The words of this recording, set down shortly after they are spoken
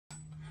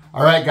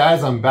All right,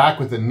 guys, I'm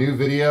back with a new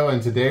video,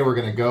 and today we're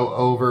going to go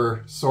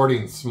over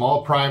sorting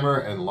small primer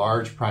and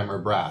large primer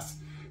brass.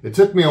 It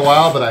took me a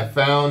while, but I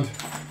found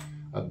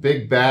a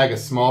big bag of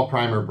small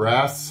primer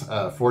brass,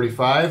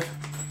 45,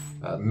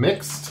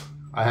 mixed.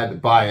 I had to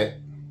buy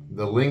it.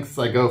 The lengths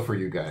I go for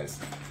you guys.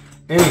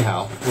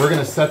 Anyhow, we're going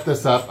to set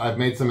this up. I've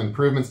made some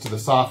improvements to the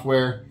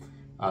software,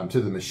 to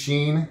the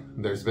machine.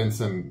 There's been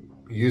some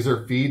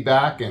user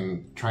feedback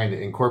and trying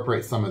to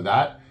incorporate some of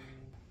that.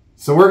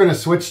 So we're going to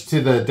switch to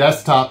the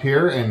desktop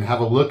here and have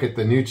a look at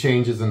the new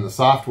changes in the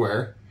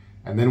software,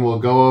 and then we'll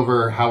go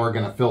over how we're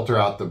going to filter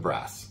out the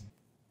brass.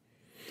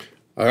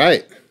 All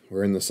right,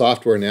 we're in the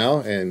software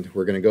now, and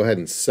we're going to go ahead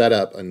and set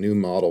up a new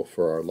model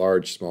for our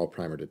large small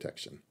primer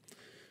detection.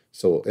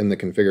 So in the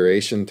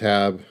configuration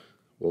tab,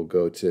 we'll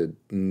go to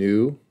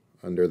new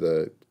under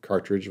the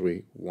cartridge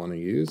we want to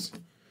use,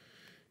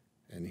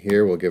 and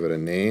here we'll give it a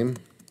name.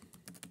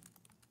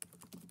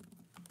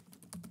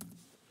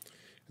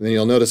 And then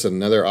you'll notice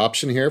another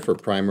option here for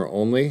primer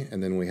only,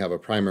 and then we have a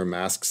primer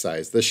mask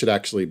size. This should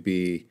actually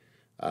be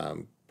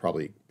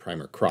probably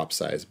primer crop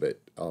size, but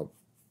I'll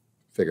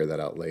figure that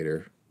out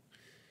later.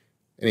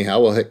 Anyhow,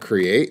 we'll hit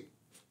create,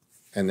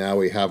 and now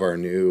we have our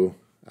new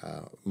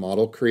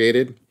model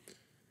created,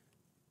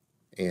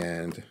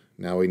 and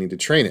now we need to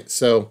train it.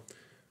 So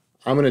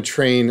I'm going to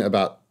train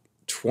about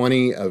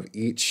 20 of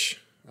each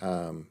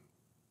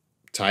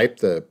type,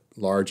 the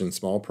large and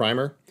small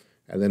primer.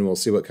 And then we'll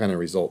see what kind of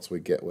results we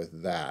get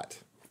with that.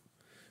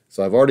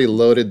 So I've already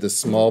loaded the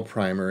small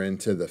primer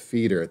into the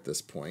feeder at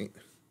this point.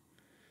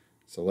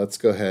 So let's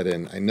go ahead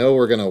and, I know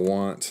we're going to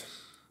want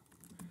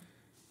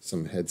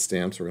some head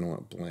stamps. We're going to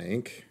want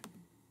blank.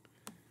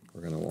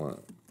 We're going to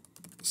want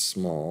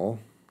small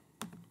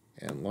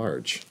and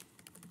large.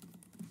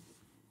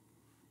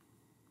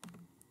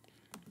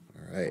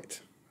 All right.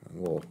 And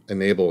we'll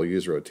enable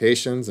use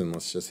rotations, and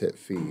let's just hit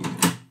feed.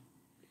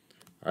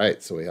 All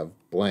right, so we have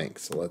blank,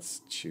 so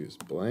let's choose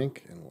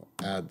blank, and we'll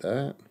add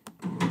that.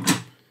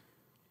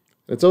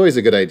 It's always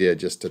a good idea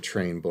just to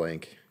train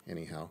blank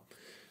anyhow.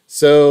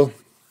 So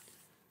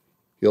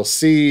you'll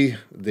see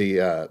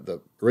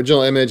the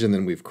original image, and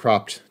then we've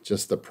cropped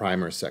just the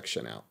primer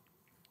section out.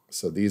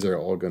 So these are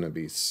all going to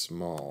be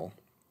small.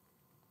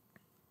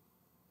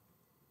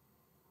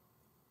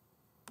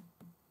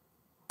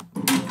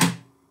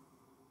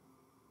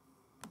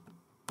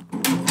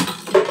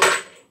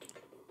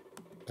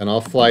 And I'll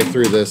fly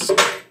through this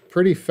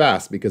pretty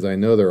fast because I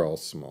know they're all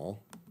small.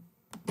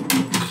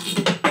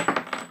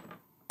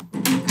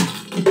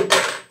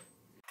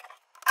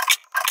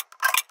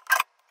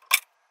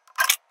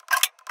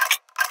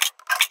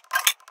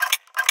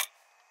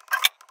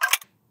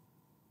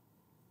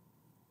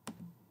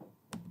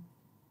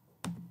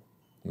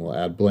 We'll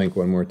add blank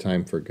one more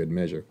time for good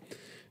measure.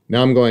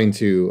 Now I'm going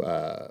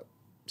to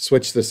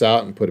switch this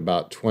out and put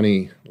about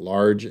 20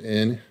 large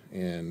in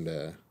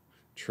and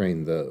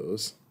train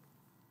those.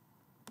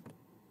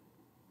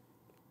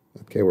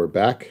 Okay, we're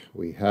back.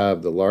 We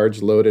have the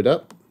large loaded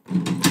up.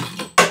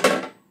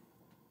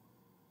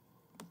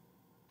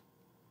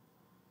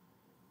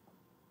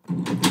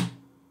 And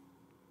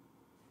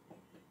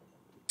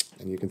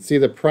you can see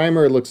the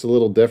primer looks a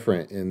little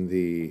different in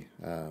the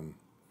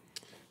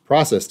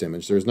processed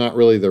image. There's not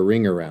really the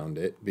ring around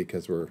it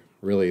because we're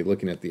really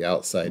looking at the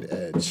outside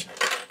edge.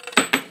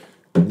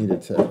 I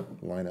needed to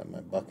line up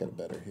my bucket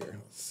better here.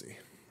 Let's see.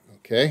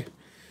 Okay,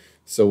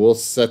 so we'll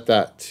set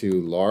that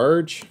to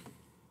large.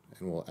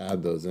 And we'll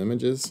add those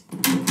images.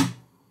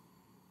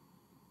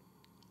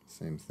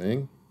 Same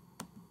thing.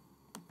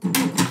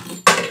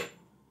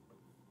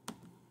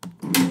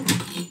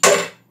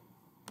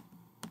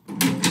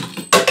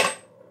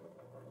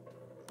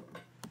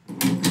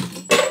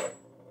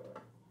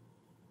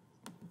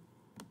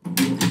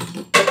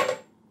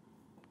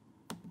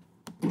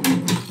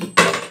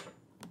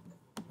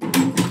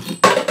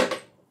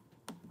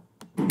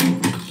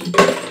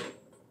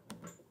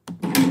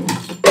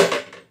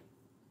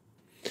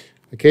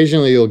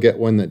 Occasionally you'll get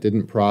one that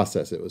didn't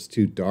process. It was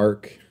too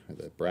dark,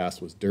 the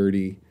brass was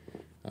dirty.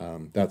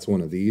 That's one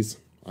of these.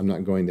 I'm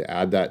not going to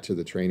add that to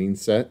the training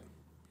set.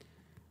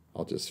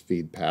 I'll just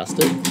feed past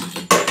it.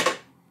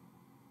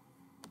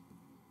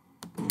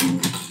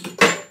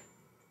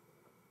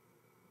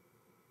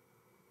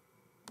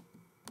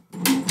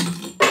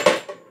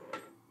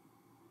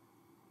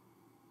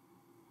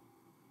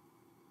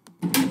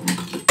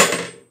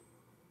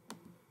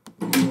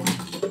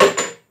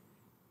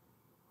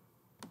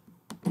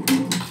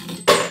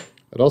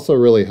 It also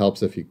really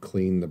helps if you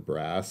clean the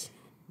brass.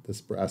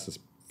 This brass is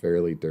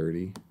fairly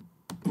dirty.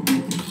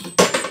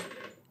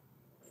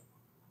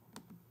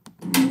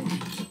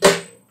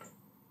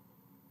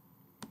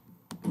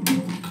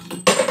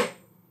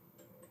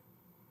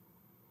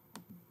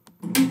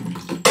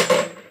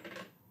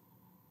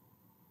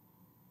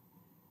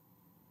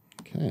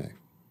 Okay.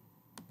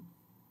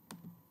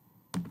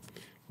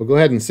 We'll go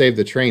ahead and save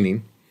the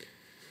training.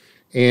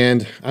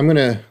 And I'm going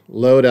to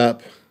load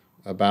up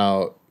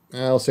about,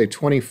 I'll say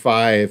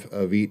 25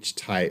 of each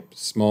type,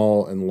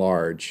 small and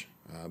large,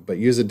 but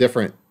use a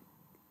different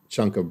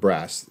chunk of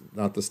brass,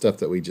 not the stuff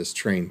that we just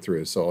trained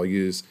through. So I'll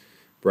use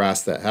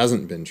brass that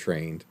hasn't been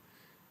trained,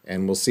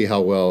 and we'll see how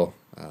well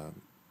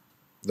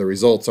the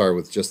results are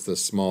with just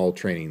this small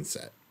training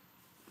set.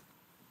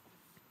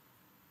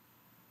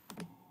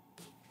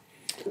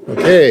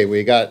 Okay,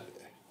 we got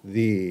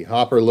the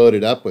hopper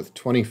loaded up with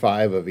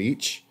 25 of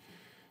each.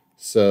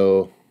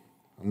 So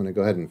I'm going to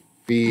go ahead and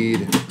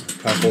feed a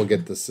couple,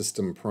 get the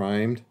system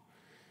primed,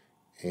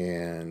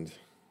 and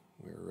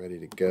we're ready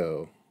to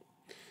go.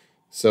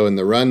 So in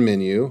the run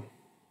menu,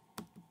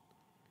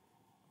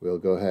 we'll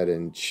go ahead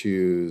and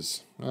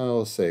choose,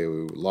 I'll say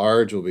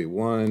large will be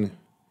 1,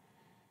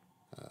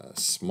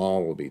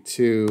 small will be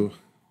 2,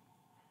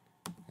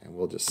 and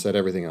we'll just set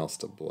everything else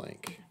to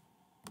blank.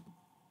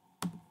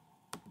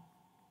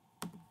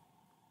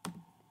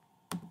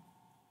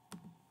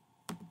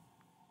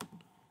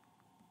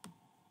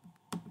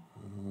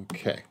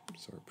 Okay,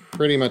 so we're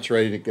pretty much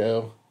ready to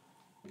go.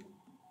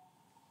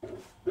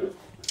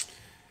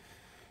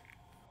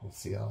 Let's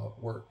see how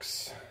it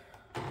works.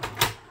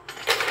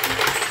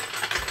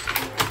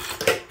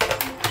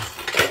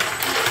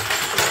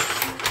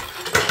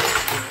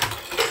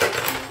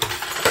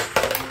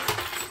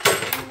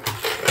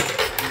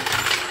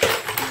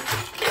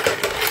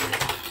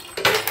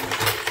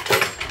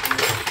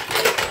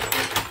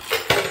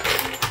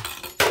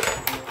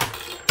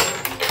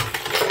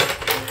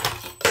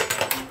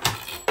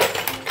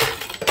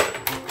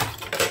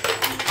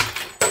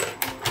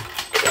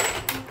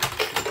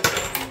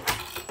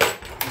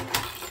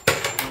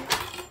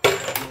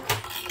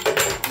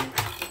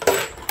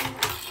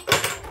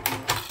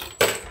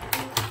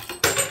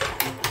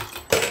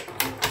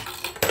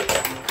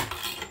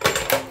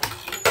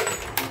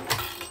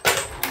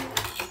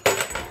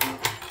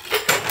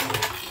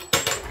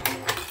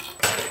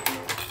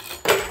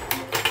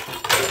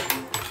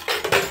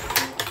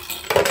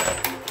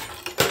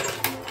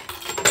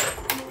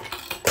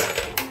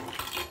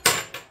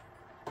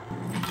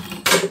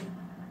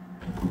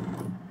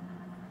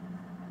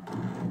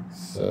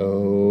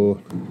 So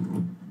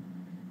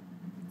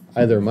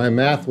either my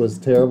math was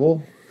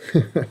terrible,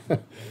 it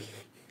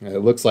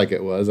looks like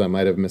it was, I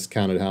might have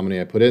miscounted how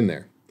many I put in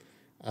there.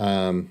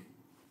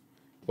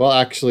 Well,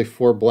 actually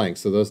 4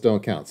 blanks, so those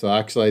don't count. So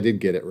actually I did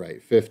get it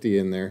right, 50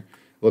 in there.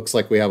 Looks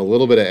like we have a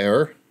little bit of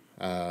error,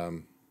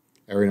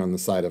 erring on the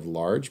side of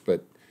large,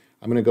 but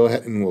I'm going to go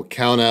ahead and we'll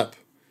count up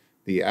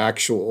the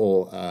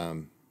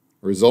actual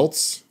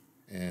results,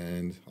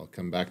 and I'll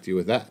come back to you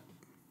with that.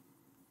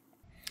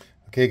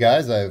 Okay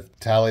guys, I've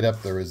tallied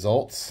up the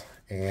results,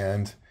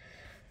 and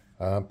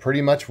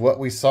pretty much what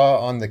we saw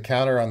on the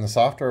counter on the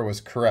software was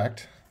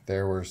correct.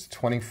 There was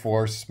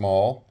 24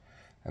 small,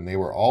 and they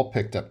were all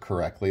picked up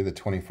correctly, the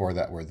 24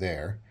 that were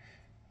there.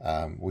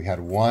 We had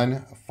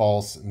 1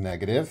 false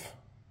negative,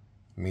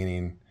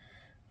 meaning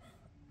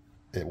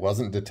it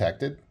wasn't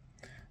detected.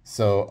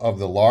 So of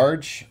the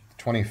large,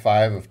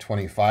 25 of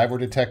 25 were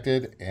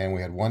detected, and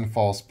we had 1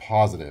 false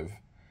positive,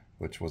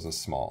 which was a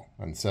small.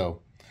 And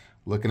so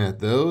looking at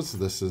those,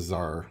 this is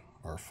our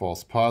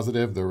false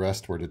positive. The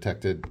rest were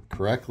detected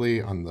correctly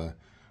on the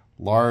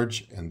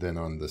large, and then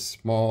on the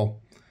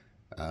small,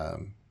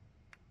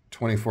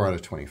 24 out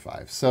of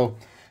 25. So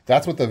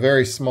that's with a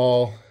very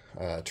small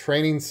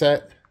training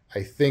set.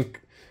 I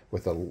think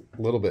with a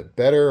little bit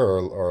better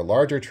or a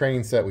larger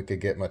training set, we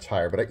could get much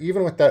higher. But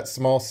even with that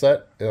small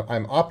set,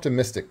 I'm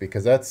optimistic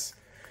because that's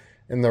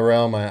in the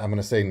realm, I'm going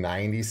to say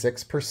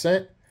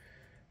 96%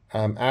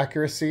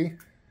 accuracy.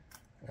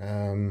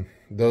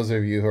 Those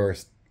of you who are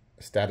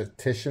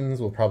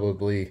statisticians will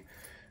probably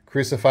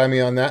crucify me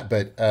on that,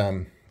 but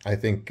I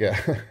think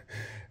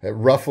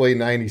roughly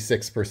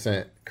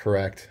 96%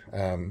 correct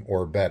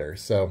or better.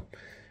 So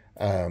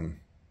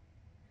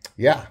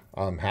yeah,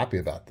 I'm happy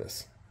about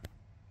this.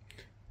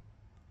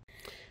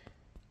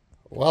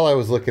 While I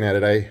was looking at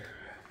it, I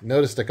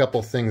noticed a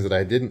couple things that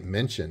I didn't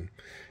mention.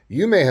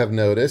 You may have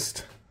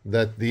noticed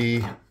that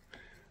the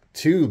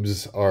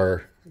tubes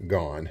are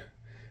gone.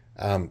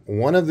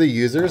 One of the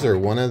users, or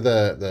one of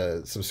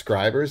the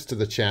subscribers to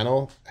the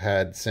channel,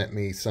 had sent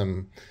me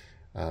some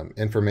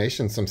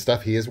information, some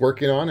stuff he is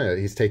working on.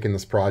 He's taken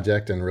this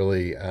project and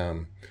really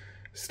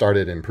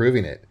started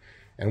improving it.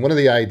 And one of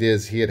the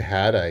ideas he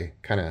had, I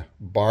kind of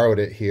borrowed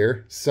it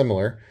here,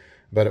 similar,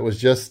 but it was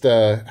just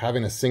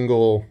having a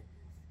single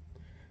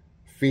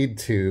feed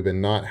tube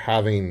and not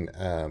having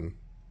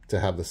to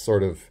have the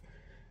sort of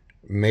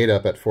made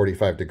up at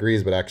 45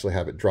 degrees, but actually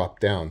have it drop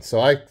down. So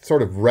I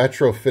sort of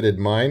retrofitted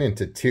mine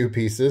into 2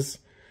 pieces.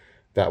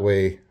 That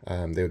way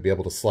they would be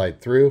able to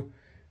slide through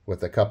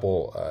with a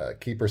couple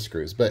keeper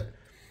screws. But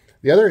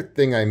the other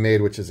thing I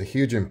made, which is a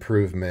huge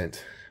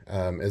improvement,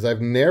 is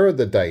I've narrowed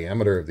the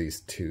diameter of these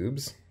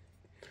tubes.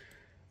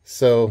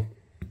 So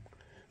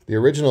the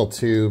original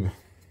tube,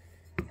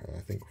 I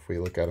think if we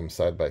look at them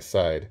side by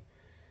side,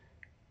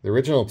 the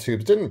original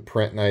tubes didn't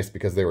print nice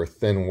because they were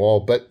thin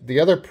wall, but the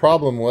other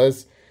problem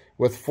was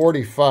with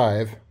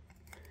 45,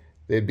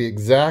 they'd be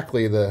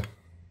exactly the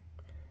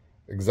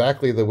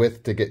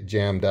width to get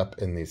jammed up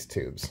in these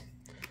tubes.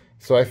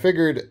 So I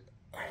figured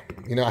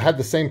you know, I had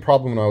the same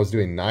problem when I was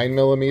doing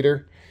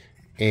 9mm,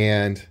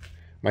 and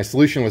my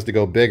solution was to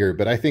go bigger.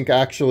 But I think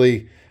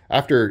actually,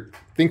 after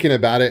thinking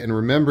about it and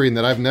remembering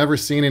that I've never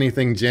seen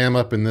anything jam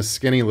up in this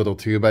skinny little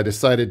tube, I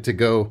decided to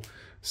go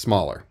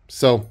smaller.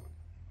 So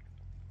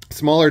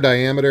smaller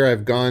diameter,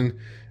 I've gone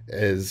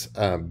as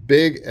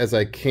big as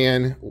I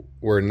can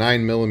where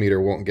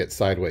 9mm won't get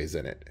sideways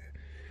in it.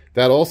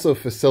 That also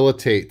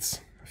facilitates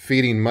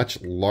feeding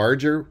much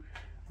larger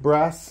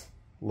brass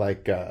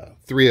like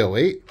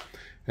 308.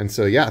 And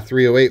so yeah,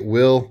 308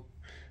 will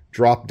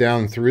drop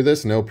down through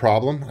this, no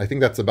problem. I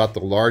think that's about the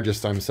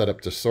largest I'm set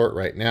up to sort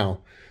right now.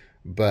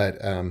 But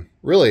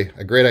really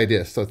a great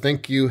idea. So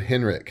thank you,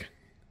 Henrik.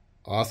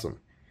 Awesome.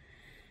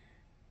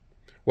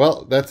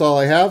 Well, that's all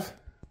I have.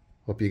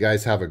 Hope you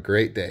guys have a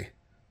great day.